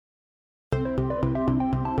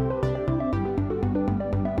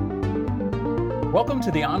Welcome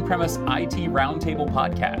to the On-Premise IT Roundtable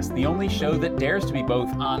podcast, the only show that dares to be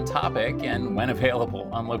both on topic and, when available,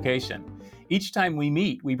 on location. Each time we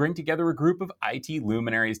meet, we bring together a group of IT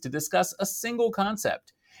luminaries to discuss a single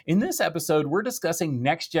concept. In this episode, we're discussing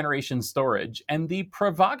next-generation storage and the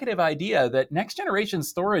provocative idea that next-generation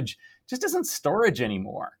storage just isn't storage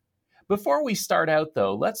anymore. Before we start out,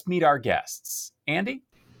 though, let's meet our guests. Andy?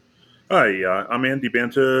 Hi, I'm Andy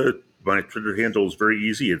Banta. My Twitter handle is very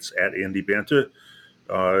easy. It's at Andy Banta.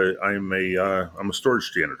 I'm a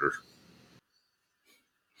storage janitor.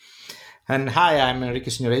 And hi, I'm Enrico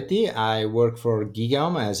Signoretti. I work for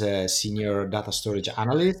GigaOM as a senior data storage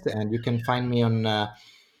analyst, and you can find me on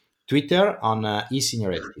Twitter on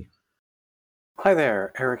eSignoretti. Hi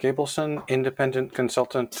there, Eric Abelson, independent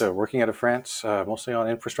consultant working out of France, mostly on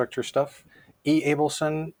infrastructure stuff.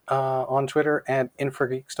 Abelson on Twitter and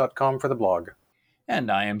infrageeks.com for the blog.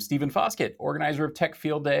 And I am Stephen Foskett, organizer of Tech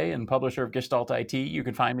Field Day and publisher of Gestalt IT. You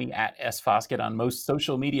can find me at sfoskett on most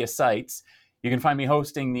social media sites. You can find me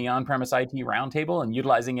hosting the On-Premise IT Roundtable and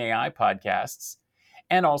utilizing AI podcasts.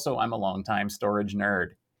 And also, I'm a longtime storage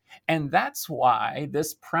nerd. And that's why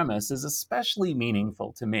this premise is especially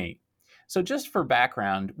meaningful to me. So just for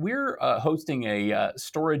background, we're hosting a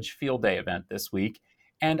Storage Field Day event this week.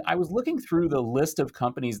 And I was looking through the list of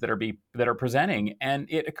companies that are presenting, and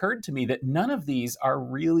it occurred to me that none of these are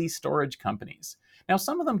really storage companies. Now,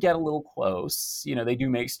 some of them get a little close. You know, they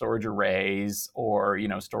do make storage arrays or,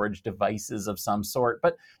 storage devices of some sort.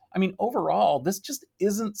 But, overall, this just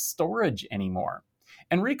isn't storage anymore.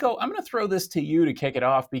 Enrico, I'm going to throw this to you to kick it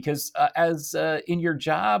off because as in your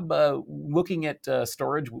job looking at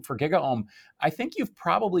storage for GigaOM, I think you've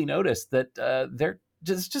probably noticed that there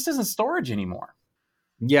just isn't storage anymore.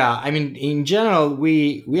 Yeah, in general,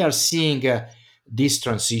 we are seeing this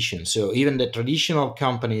transition. So even the traditional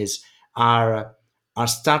companies are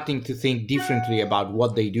starting to think differently about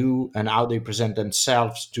what they do and how they present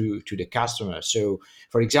themselves to the customer. So,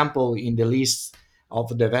 for example, in the list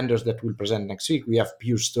of the vendors that we'll present next week, we have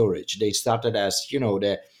Pure Storage. They started as,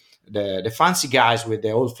 the fancy guys with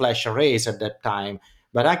the old flash arrays at that time.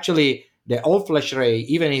 But actually, the old flash array,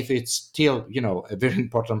 even if it's still, a very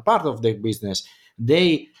important part of their business,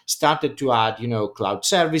 they started to add, cloud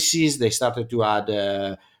services. They started to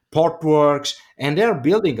add Portworx, and they're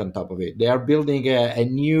building on top of it. They are building a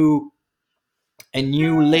new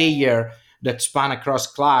layer that span across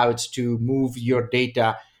clouds to move your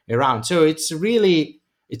data around. So it's really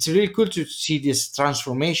cool to see this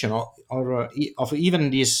transformation of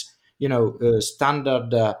even this,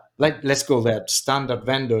 standard. Let's call that standard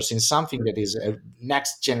vendors in something that is a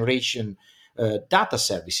next generation data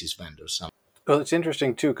services vendors. Well, it's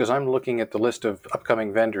interesting, too, because I'm looking at the list of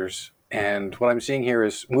upcoming vendors, and what I'm seeing here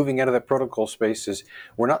is moving out of that protocol space is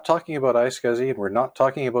we're not talking about iSCSI, and we're not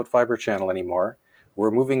talking about Fiber Channel anymore.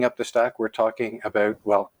 We're moving up the stack. We're talking about,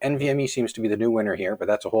 NVMe seems to be the new winner here, but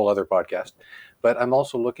that's a whole other podcast. But I'm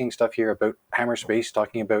also looking stuff here about Hammerspace,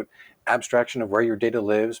 talking about abstraction of where your data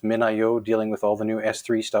lives, MinIO dealing with all the new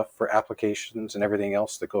S3 stuff for applications and everything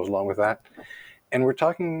else that goes along with that. And we're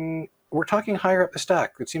talking higher up the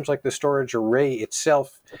stack. It seems like the storage array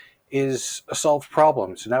itself is a solved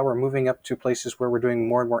problem. So now we're moving up to places where we're doing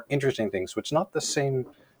more and more interesting things. So it's not the same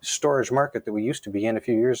storage market that we used to be in a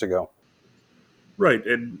few years ago. Right.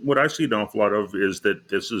 And what I see an awful lot of is that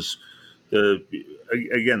this is the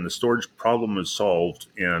storage problem is solved,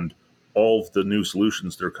 and all of the new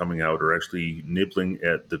solutions that are coming out are actually nibbling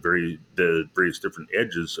at the various different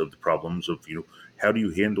edges of the problems of, how do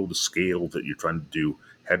you handle the scale that you're trying to do?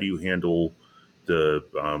 How do you handle the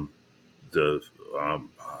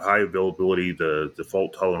high availability, the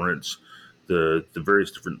fault tolerance, the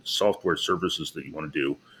various different software services that you want to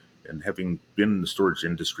do? And having been in the storage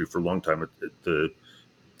industry for a long time,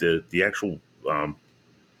 the actual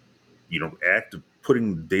act of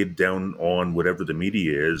putting the data down on whatever the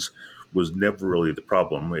media is was never really the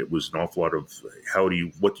problem. It was an awful lot of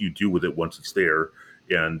what do you do with it once it's there,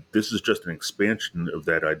 and this is just an expansion of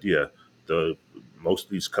that idea. Most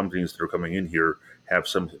of these companies that are coming in here have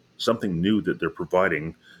something new that they're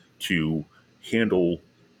providing to handle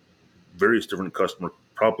various different customer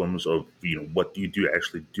problems of, what do you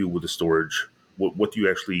actually do with the storage? What do you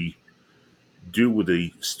actually do with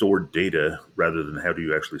the stored data rather than how do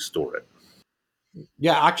you actually store it?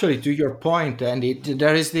 Yeah, actually, to your point, and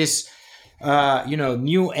there is this,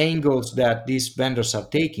 new angles that these vendors are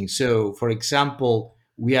taking. So, for example,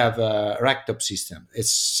 we have a Racktop system.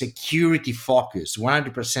 It's security focused,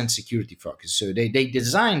 100% security focused. So they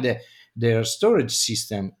designed their storage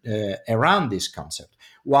system around this concept.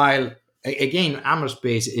 While again,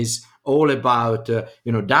 Hammerspace is all about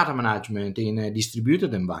data management in a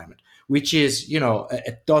distributed environment. which is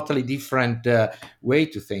a totally different way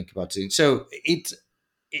to think about things. So it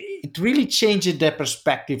really changes the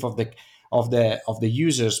perspective of the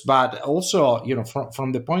users, but also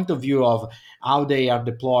from the point of view of how they are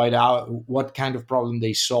deployed, what kind of problem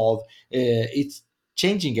they solve. It's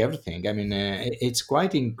changing everything. I mean, it's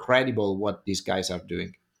quite incredible what these guys are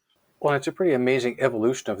doing. Well, it's a pretty amazing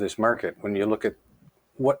evolution of this market when you look at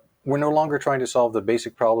what we're no longer trying to solve the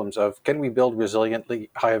basic problems of can we build resiliently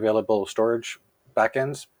high available storage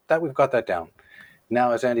backends. That we've got that down.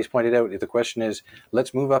 Now, as Andy's pointed out, the question is,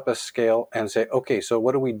 let's move up a scale and say, okay, so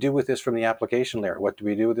what do we do with this from the application layer? What do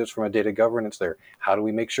we do with this from a data governance layer? How do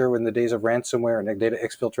we make sure in the days of ransomware and data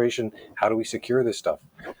exfiltration, how do we secure this stuff?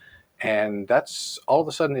 And that's all of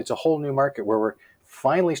a sudden, it's a whole new market where we're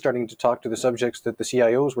finally starting to talk to the subjects that the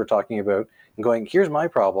CIOs were talking about and going, here's my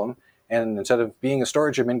problem. And instead of being a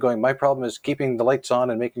storage admin going, my problem is keeping the lights on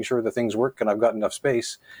and making sure that things work and I've got enough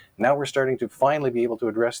space. Now we're starting to finally be able to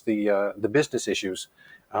address the business issues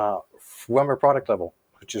from a product level,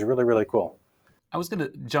 which is really, really cool. I was going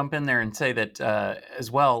to jump in there and say that as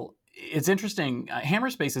well. It's interesting.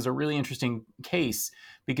 Hammerspace is a really interesting case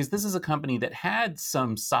because this is a company that had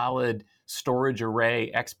some solid storage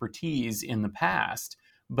array expertise in the past,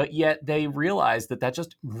 but yet they realized that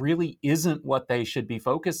just really isn't what they should be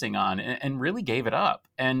focusing on, and really gave it up.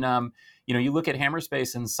 And you look at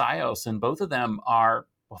Hammerspace and Sios, and both of them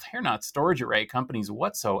they're not storage array companies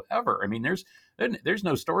whatsoever. I mean, there's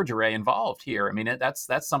no storage array involved here. I mean, that's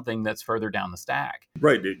something that's further down the stack.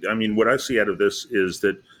 Right. I mean, what I see out of this is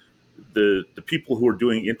that the people who are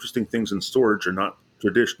doing interesting things in storage are not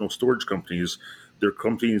traditional storage companies. They're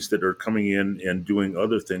companies that are coming in and doing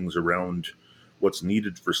other things around what's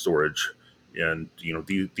needed for storage. And,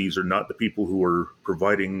 these are not the people who are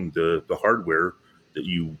providing the hardware that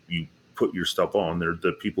you put your stuff on. They're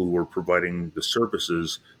the people who are providing the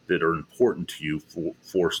services that are important to you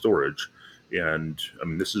for storage. And I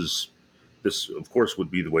mean, this of course would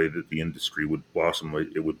be the way that the industry would blossom.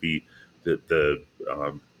 It would be that the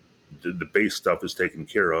base stuff is taken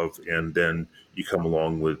care of, and then you come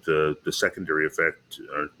along with the secondary effect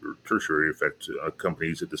or tertiary effect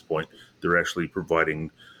companies. At this point, they're actually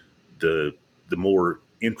providing the more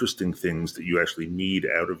interesting things that you actually need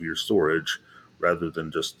out of your storage, rather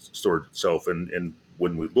than just storage itself. And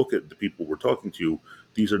when we look at the people we're talking to,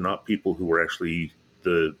 these are not people who are actually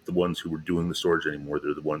the ones who are doing the storage anymore.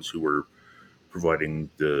 They're the ones who are providing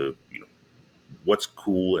the what's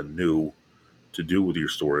cool and new to do with your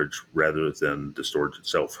storage rather than the storage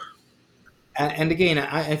itself. And again,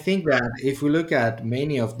 I think that if we look at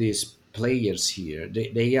many of these players here,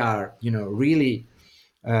 they are really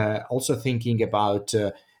also thinking about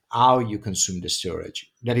how you consume the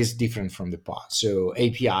storage. That is different from the past. So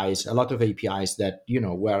APIs, a lot of APIs that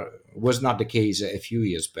was not the case a few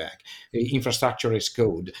years back. Infrastructure as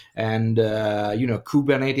code, and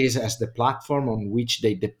Kubernetes as the platform on which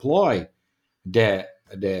they deploy this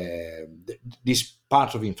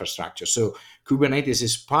part of infrastructure. So Kubernetes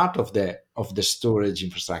is part of the storage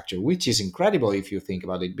infrastructure, which is incredible if you think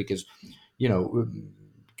about it, because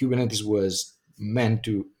Kubernetes was meant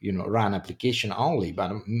to run application only,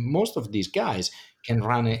 but most of these guys can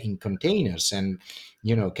run it in containers and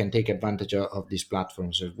can take advantage of these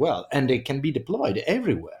platforms as well, and they can be deployed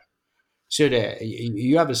everywhere. So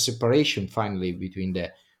you have a separation finally between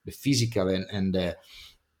the physical and the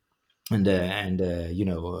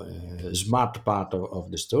smart part of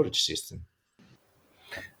the storage system.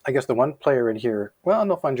 I guess the one player in here, well,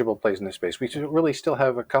 no Fungible plays in this space. We really still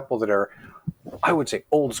have a couple that are, I would say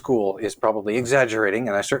old school is probably exaggerating,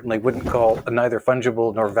 and I certainly wouldn't call neither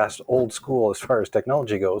Fungible nor Vast old school as far as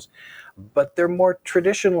technology goes, but they're more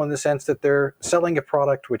traditional in the sense that they're selling a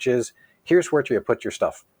product which is, here's where you put your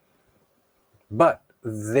stuff. But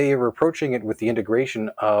they are approaching it with the integration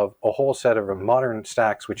of a whole set of modern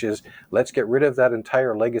stacks, which is, let's get rid of that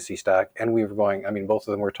entire legacy stack. And we were going, both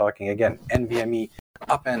of them were talking, again, NVMe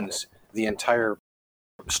upends the entire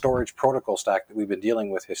storage protocol stack that we've been dealing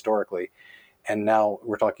with historically. And now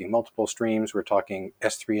we're talking multiple streams, we're talking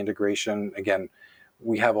S3 integration. Again,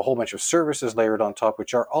 we have a whole bunch of services layered on top,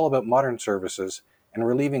 which are all about modern services. And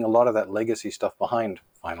we're leaving a lot of that legacy stuff behind,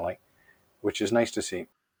 finally, which is nice to see.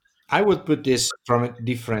 I would put this from a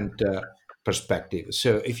different perspective.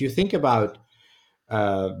 So if you think about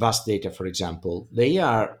Vast Data, for example, they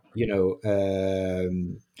are,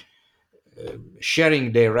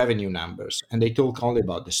 sharing their revenue numbers, and they talk only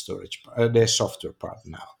about the storage, their software part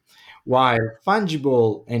now. While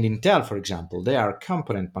Fungible and Intel, for example, they are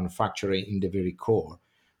component manufacturing in the very core,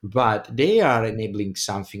 but they are enabling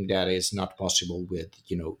something that is not possible with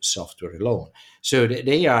software alone. So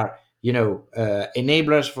they are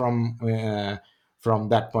enablers from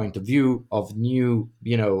that point of view of new,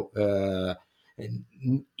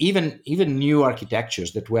 even new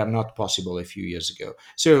architectures that were not possible a few years ago.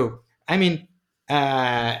 So, I mean,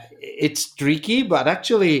 it's tricky, but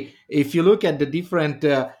actually, if you look at the different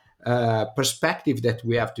perspective that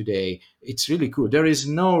we have today, it's really cool. There is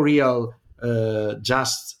no real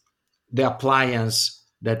just the appliance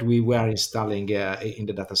that we were installing in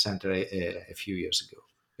the data center a few years ago.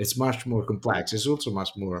 It's much more complex. It's also much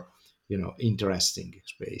more, interesting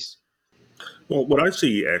space. Well, what I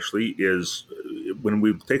see actually is when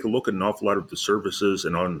we take a look at an awful lot of the services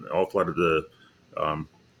and on an awful lot of the um,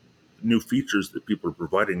 new features that people are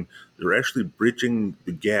providing, they're actually bridging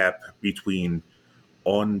the gap between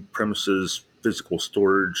on-premises physical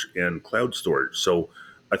storage and cloud storage. So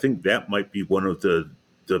I think that might be one of the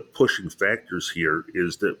pushing factors here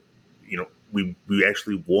is that we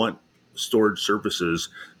actually want storage services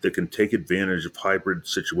that can take advantage of hybrid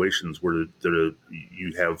situations where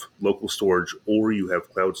you have local storage or you have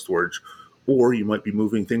cloud storage, or you might be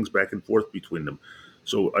moving things back and forth between them.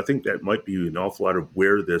 So I think that might be an awful lot of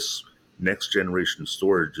where this next generation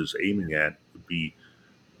storage is aiming at, would be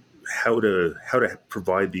how to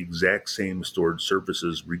provide the exact same storage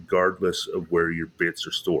services regardless of where your bits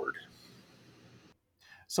are stored.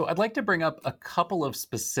 So I'd like to bring up a couple of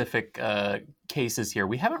specific cases here.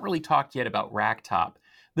 We haven't really talked yet about Racktop.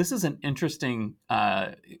 This is an interesting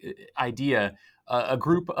idea. A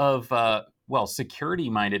group of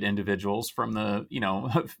security-minded individuals from the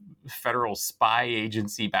federal spy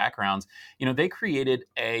agency backgrounds, they created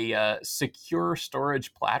a secure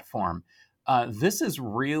storage platform. This is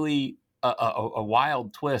really a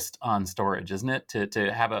wild twist on storage, isn't it?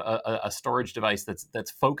 To have a storage device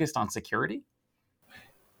that's focused on security.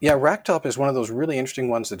 Yeah, Racktop is one of those really interesting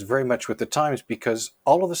ones that's very much with the times, because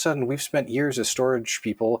all of a sudden we've spent years as storage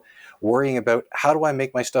people worrying about how do I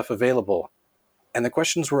make my stuff available? And the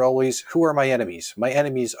questions were always, who are my enemies? My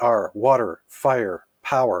enemies are water, fire,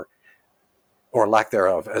 power, or lack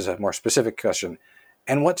thereof, as a more specific question.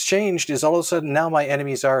 And what's changed is all of a sudden now my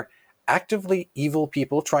enemies are actively evil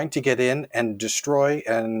people trying to get in and destroy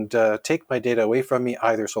and take my data away from me,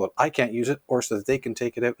 either so that I can't use it or so that they can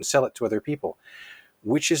take it out and sell it to other people,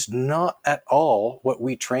 which is not at all what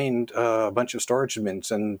we trained a bunch of storage admins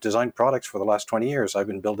and designed products for the last 20 years. I've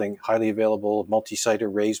been building highly available multi-site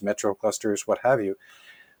arrays, metro clusters, what have you.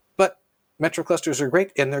 But metro clusters are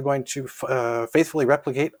great, and they're going to faithfully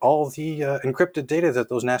replicate all the encrypted data that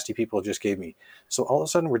those nasty people just gave me. So all of a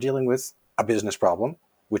sudden we're dealing with a business problem,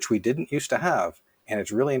 which we didn't used to have. And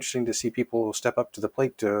it's really interesting to see people step up to the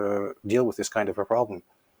plate to deal with this kind of a problem.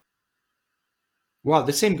 Well,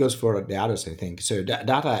 the same goes for the others, I think. So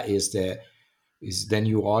data is the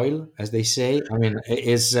new oil, as they say. I mean,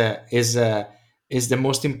 is the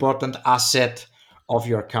most important asset of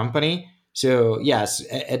your company. So yes,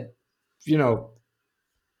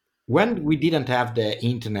 when we didn't have the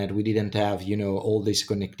internet, we didn't have all this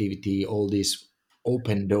connectivity, all these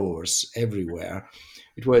open doors everywhere.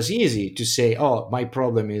 It was easy to say, "Oh, my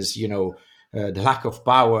problem is the lack of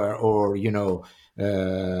power," or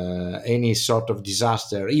any sort of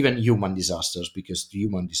disaster, even human disasters, because the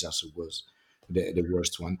human disaster was the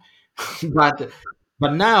worst one. but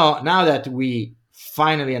but now that we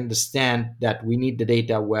finally understand that we need the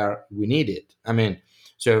data where we need it, I mean,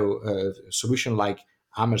 so a solution like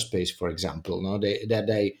Hammerspace, for example, no, that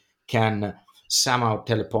they can somehow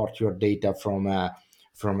teleport your data from a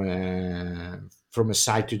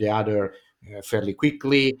site to the other fairly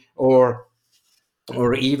quickly, or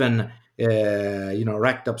even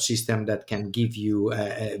Racktop system that can give you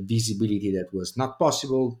a visibility that was not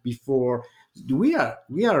possible before. We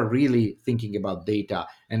are really thinking about data,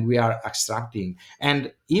 and we are abstracting.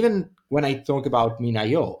 And even when I talk about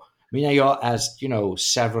MinIO has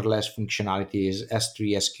serverless functionalities,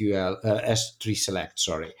 S3 SQL, S3 Select,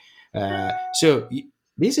 sorry.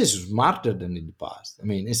 This is smarter than in the past. I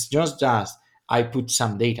mean, it's just I put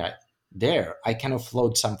some data there. I can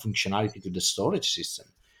offload some functionality to the storage system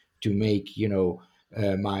to make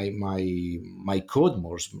my code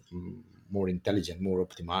more intelligent, more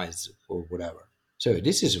optimized, or whatever. So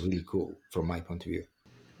this is really cool from my point of view.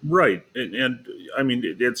 Right, and I mean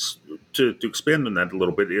it's to expand on that a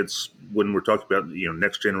little bit. It's when we're talking about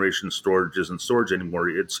next generation storage isn't storage anymore.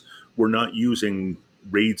 It's we're not using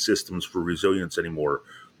RAID systems for resilience anymore.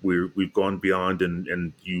 We've gone beyond,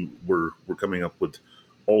 and we're coming up with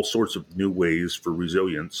all sorts of new ways for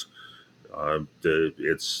resilience.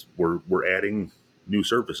 We're adding new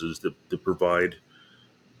services that provide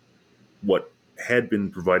what had been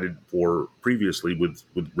provided for previously with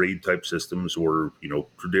RAID type systems or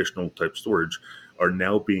traditional type storage are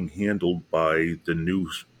now being handled by the new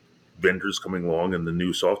vendors coming along and the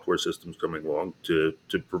new software systems coming along to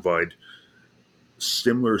provide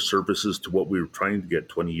similar services to what we were trying to get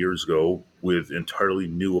 20 years ago with entirely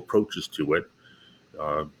new approaches to it.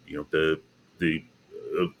 The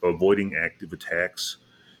avoiding active attacks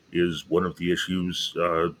is one of the issues.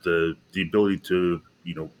 The ability to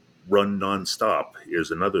run nonstop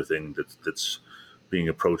is another thing that's being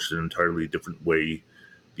approached in an entirely different way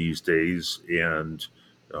these days. And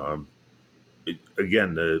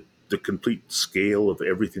again, the complete scale of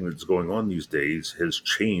everything that's going on these days has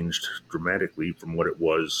changed dramatically from what it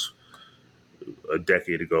was a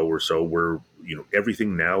decade ago or so, where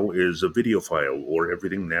everything now is a video file or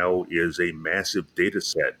everything now is a massive data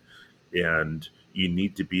set, and you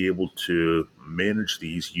need to be able to manage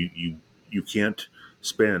these. You can't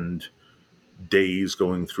spend days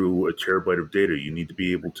going through a terabyte of data. You need to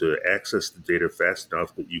be able to access the data fast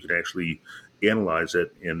enough that you can actually analyze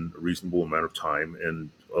it in a reasonable amount of time.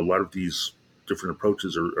 And a lot of these different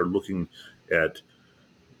approaches are looking at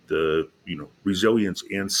the resilience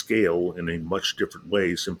and scale in a much different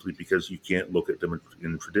way, simply because you can't look at them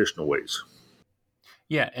in traditional ways.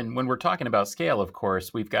 Yeah, and when we're talking about scale, of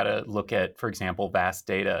course, we've got to look at, for example, VAST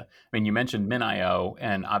Data. I mean, you mentioned MinIO,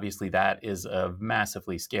 and obviously that is a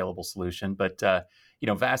massively scalable solution. But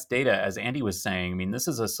VAST Data, as Andy was saying, I mean, this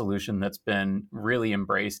is a solution that's been really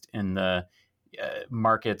embraced in the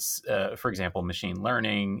markets, for example, machine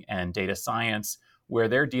learning and data science, where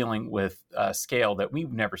they're dealing with scale that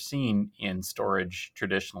we've never seen in storage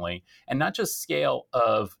traditionally, and not just scale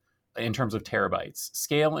in terms of terabytes,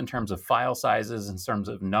 scale in terms of file sizes, in terms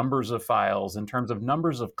of numbers of files, in terms of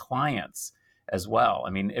numbers of clients as well. I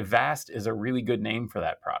mean, VAST is a really good name for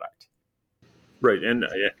that product. Right, and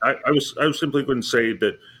I was simply going to say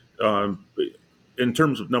that in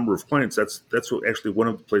terms of number of clients, that's what actually one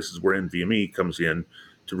of the places where NVMe comes in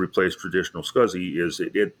to replace traditional SCSI. Is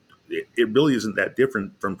it really isn't that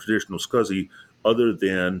different from traditional SCSI, other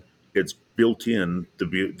than it's built in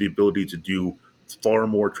the ability to do far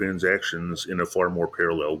more transactions in a far more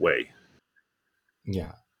parallel way.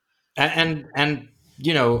 Yeah, and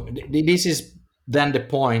this is then the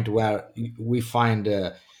point where we find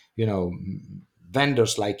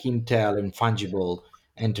vendors like Intel and Fungible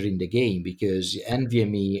entering the game, because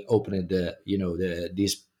NVMe opened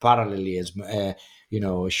this parallelism,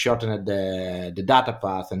 shortened the data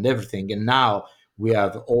path and everything, and now we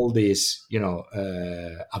have all this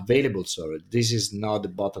available storage. This is not the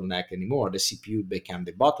bottleneck anymore. The CPU became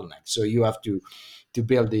the bottleneck, so you have to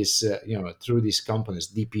build this through these companies,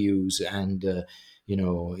 DPUs, and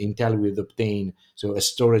Intel will obtain a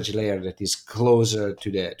storage layer that is closer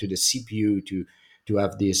to the CPU to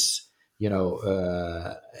have this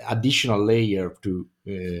additional layer to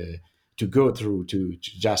go through to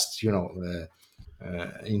just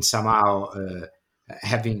in somehow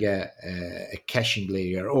having a caching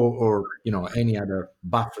layer or any other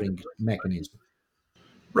buffering mechanism.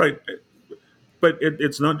 Right, but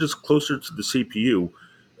it's not just closer to the CPU.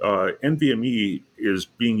 NVMe is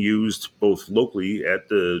being used both locally at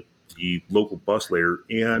the local bus layer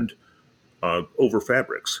and over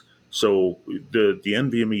fabrics. So the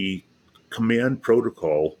NVMe command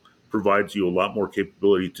protocol provides you a lot more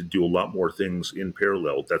capability to do a lot more things in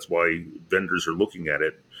parallel. That's why vendors are looking at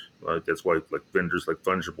it. That's why vendors like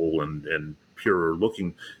Fungible and Pure are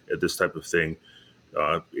looking at this type of thing.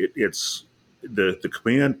 It's the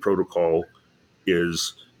command protocol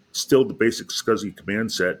is still the basic SCSI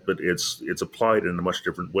command set, but it's applied in a much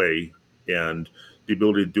different way, and the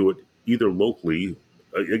ability to do it either locally.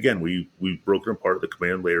 Again, we've broken apart the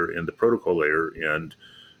command layer and the protocol layer, and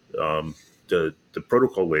the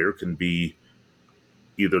protocol layer can be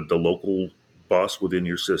either the local bus within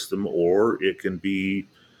your system, or it can be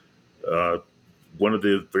one of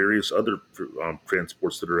the various other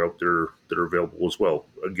transports that are out there that are available as well.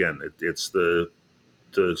 Again, it's the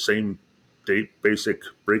same basic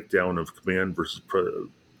breakdown of command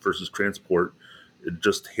versus transport. It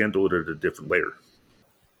just handled it at a different layer.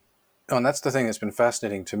 Oh, and that's the thing that's been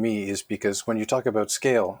fascinating to me, is because when you talk about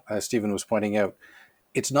scale, as Stephen was pointing out,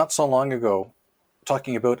 it's not so long ago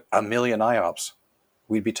talking about 1 million IOPS.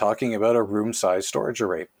 We'd be talking about a room-sized storage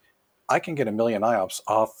array. I can get 1 million IOPS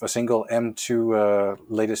off a single M2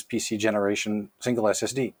 latest PC generation single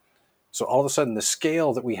SSD. So all of a sudden, the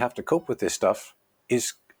scale that we have to cope with this stuff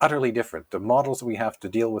is utterly different. The models that we have to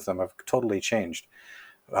deal with them have totally changed.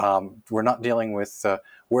 We're not dealing with,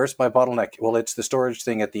 where's my bottleneck? Well, it's the storage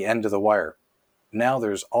thing at the end of the wire. Now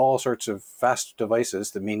there's all sorts of fast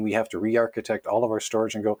devices that mean we have to re-architect all of our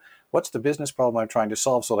storage and go, what's the business problem I'm trying to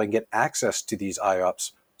solve so that I can get access to these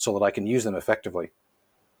IOPS so that I can use them effectively?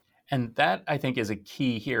 And that, I think, is a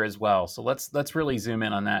key here as well. So let's really zoom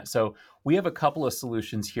in on that. So we have a couple of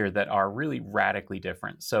solutions here that are really radically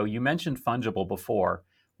different. So you mentioned fungible before,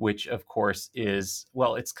 which of course is,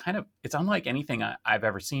 well, it's unlike anything I've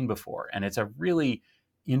ever seen before, and it's a really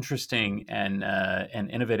interesting and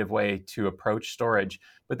innovative way to approach storage.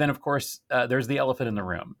 But then, of course, there's the elephant in the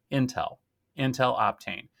room: Intel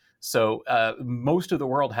Optane. So most of the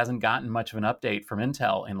world hasn't gotten much of an update from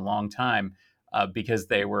Intel in a long time. Because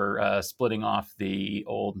they were splitting off the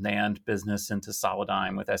old NAND business into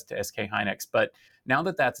Solidigm with SK Hynix. But now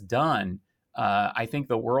that that's done, I think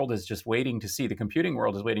the world is just waiting to see, the computing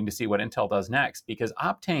world is waiting to see what Intel does next, because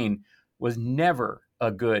Optane was never a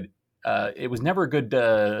good,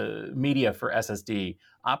 media for SSD.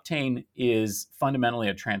 Optane is fundamentally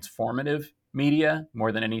a transformative media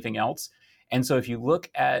more than anything else. And so if you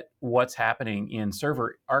look at what's happening in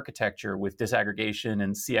server architecture with disaggregation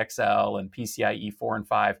and CXL and PCIe 4 and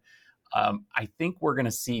 5, I think we're going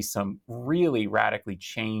to see some really radically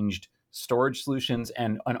changed storage solutions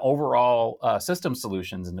and an overall system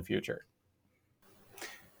solutions in the future.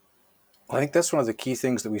 I think that's one of the key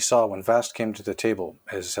things that we saw when VAST came to the table,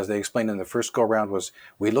 as they explained in the first go-round, was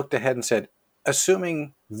we looked ahead and said,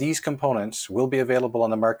 assuming these components will be available on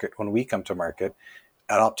the market when we come to market,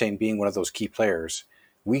 and Optane being one of those key players,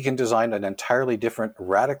 we can design an entirely different,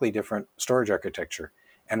 radically different storage architecture.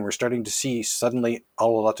 And we're starting to see suddenly a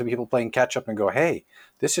lot of people playing catch up and go, hey,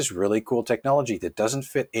 this is really cool technology that doesn't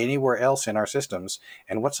fit anywhere else in our systems.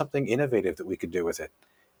 And what's something innovative that we could do with it?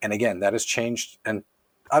 And again, that has changed and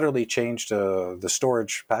utterly changed the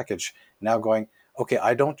storage package. Now going, okay,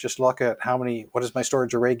 I don't just look at what does my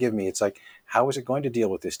storage array give me? It's like, how is it going to deal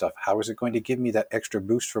with this stuff? How is it going to give me that extra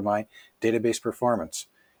boost for my database performance?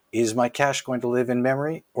 Is my cache going to live in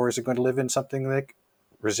memory, or is it going to live in something like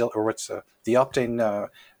the Optane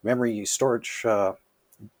memory storage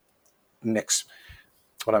mix?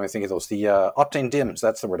 What am I thinking of those? The Optane DIMMs,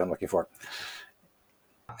 that's the word I'm looking for.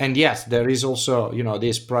 And yes, there is also,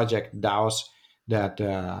 this project DAOS that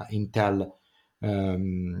Intel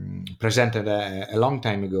presented a long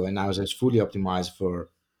time ago, and now is fully optimized for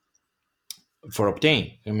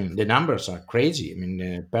Optane. I mean, the numbers are crazy. I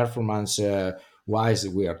mean, performance wise,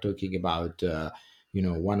 we are talking about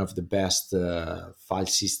one of the best file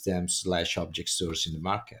systems / object stores in the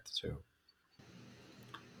market. So,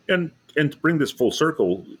 and to bring this full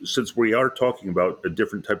circle, since we are talking about a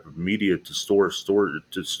different type of media to store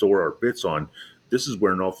our bits on, this is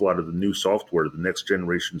where an awful lot of the new software, the next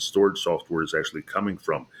generation storage software, is actually coming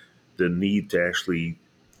from. The need to actually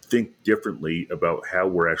think differently about how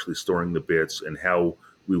we're actually storing the bits and how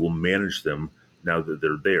we will manage them now that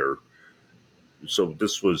they're there. So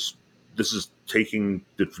this is taking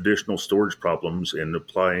the traditional storage problems and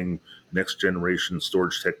applying next generation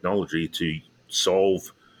storage technology to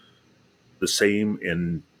solve the same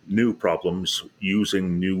and new problems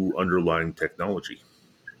using new underlying technology.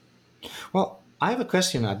 Well, I have a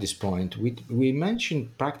question at this point. We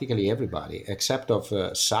mentioned practically everybody except of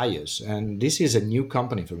Sios, and this is a new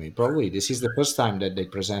company for me. Probably this is the first time that they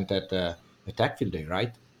present at a TechField Day,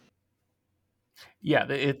 right? Yeah,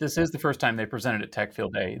 this is the first time they presented at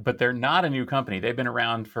TechField Day, but they're not a new company. They've been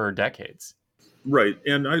around for decades. Right,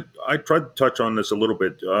 and I tried to touch on this a little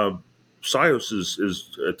bit. Sios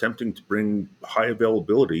is attempting to bring high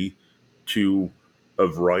availability to a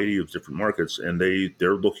variety of different markets, and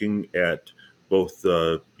they're looking at both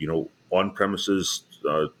on-premises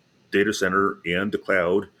data center and the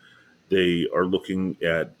cloud. They are looking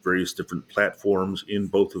at various different platforms in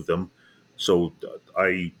both of them. So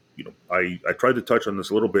I tried to touch on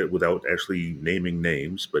this a little bit without actually naming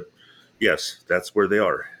names, but yes, that's where they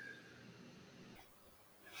are.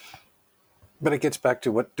 But it gets back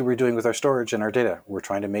to what we're doing with our storage and our data. We're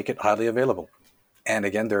trying to make it highly available. And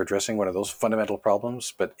again, they're addressing one of those fundamental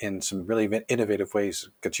problems, but in some really innovative ways.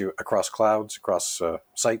 Get you across clouds, across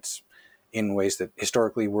sites, in ways that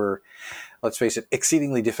historically were, let's face it,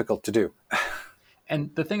 exceedingly difficult to do.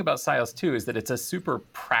 And the thing about Sios too is that it's a super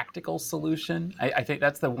practical solution. I think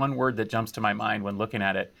that's the one word that jumps to my mind when looking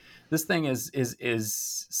at it. This thing is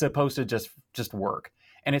supposed to just work,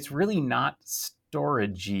 and it's really not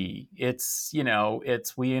storagey. It's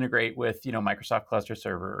we integrate with Microsoft Cluster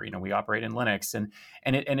Server. We operate in Linux, and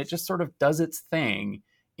it just sort of does its thing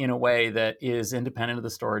in a way that is independent of the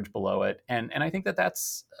storage below it. And I think that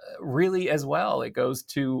that's really as well. It goes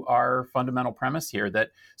to our fundamental premise here that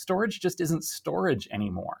storage just isn't storage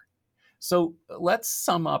anymore. So let's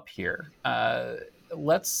sum up here.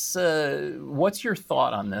 What's your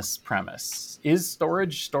thought on this premise? Is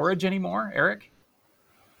storage anymore, Eric?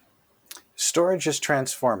 Storage is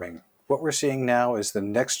transforming. what we're seeing now is the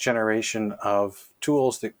next generation of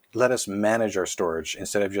tools that let us manage our storage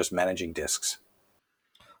instead of just managing disks.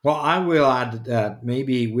 Well, I will add that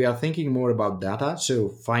maybe we are thinking more about data. So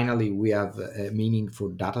finally, we have a meaning for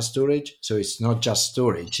data storage. So it's not just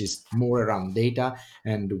storage, it's more around data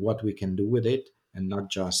and what we can do with it and not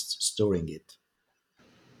just storing it.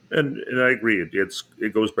 And I agree.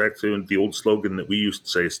 It goes back to the old slogan that we used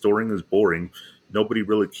to say: storing is boring. Nobody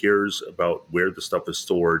really cares about where the stuff is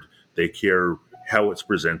stored. They care how it's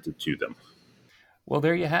presented to them. Well,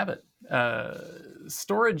 there you have it.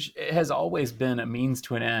 Storage has always been a means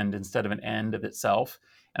to an end instead of an end of itself.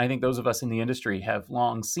 And I think those of us in the industry have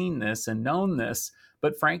long seen this and known this.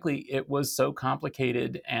 But frankly, it was so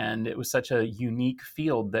complicated and it was such a unique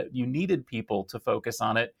field that you needed people to focus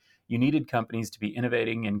on it. You needed companies to be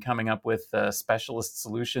innovating and coming up with specialist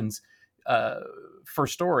solutions for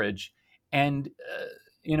storage. And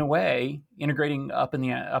in a way, integrating up in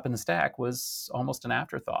the stack was almost an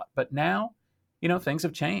afterthought. But now, things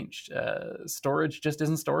have changed. Storage just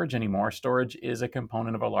isn't storage anymore. Storage is a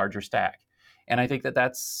component of a larger stack. And I think that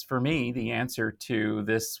that's, for me, the answer to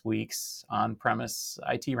this week's On-Premise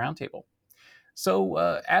IT Roundtable. So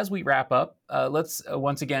as we wrap up, let's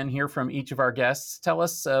once again hear from each of our guests. Tell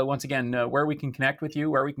us once again where we can connect with you,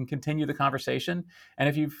 where we can continue the conversation, and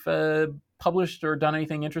if you've published or done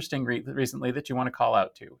anything interesting recently that you want to call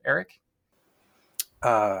out to. Eric?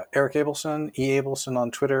 Eric Abelson, eAbelson on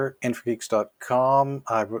Twitter, Infrageeks.com.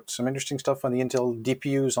 I wrote some interesting stuff on the Intel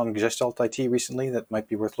DPUs on Gestalt IT recently that might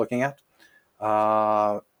be worth looking at.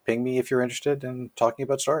 Ping me if you're interested in talking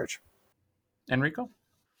about storage. Enrico?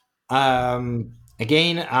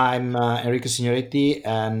 Again, I'm Enrico Signoretti,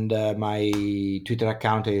 and my Twitter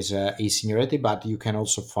account is eSignoretti, but you can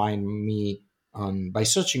also find me by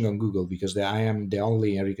searching on Google, because I am the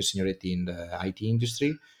only Enrico Signoretti in the IT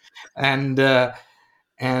industry. And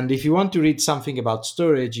if you want to read something about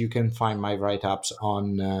storage, you can find my write-ups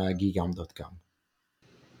on gigam.com.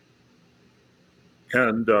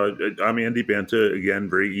 And I'm Andy Banta, again,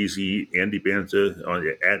 very easy, Andy Banta,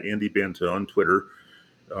 at Andy Banta on Twitter.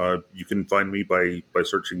 You can find me by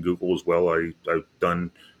searching Google as well. I've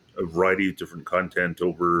done a variety of different content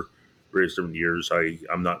over various different years.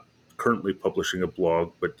 I'm not currently publishing a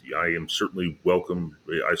blog, but I am certainly welcome.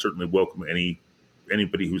 I certainly welcome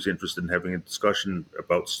anybody who's interested in having a discussion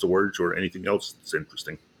about storage or anything else that's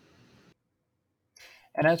interesting.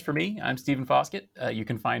 And as for me, I'm Stephen Foskett. You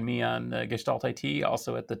can find me on Gestalt IT,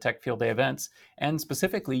 also at the Tech Field Day events. And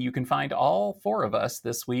specifically, you can find all four of us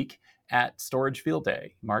this week at Storage Field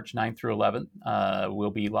Day, March 9th through 11th.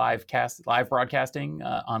 We'll be live broadcasting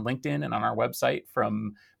on LinkedIn and on our website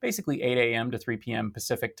from basically 8 a.m. to 3 p.m.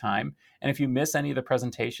 Pacific time. And if you miss any of the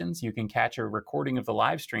presentations, you can catch a recording of the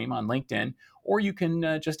live stream on LinkedIn, or you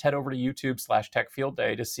can just head over to YouTube/Tech Field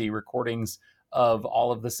Day to see recordings of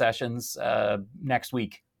all of the sessions next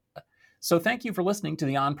week. So thank you for listening to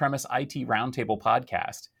the On-Premise IT Roundtable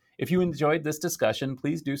podcast. If you enjoyed this discussion,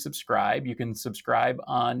 please do subscribe. You can subscribe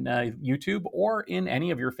on YouTube or in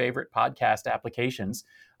any of your favorite podcast applications.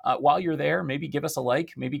 While you're there, maybe give us a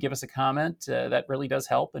like, maybe give us a comment. That really does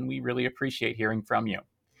help, and we really appreciate hearing from you.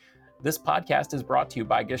 This podcast is brought to you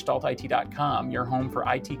by GestaltIT.com, your home for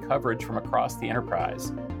IT coverage from across the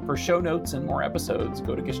enterprise. For show notes and more episodes,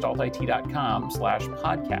 go to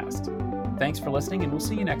GestaltIT.com/podcast. Thanks for listening, and we'll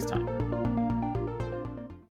see you next time.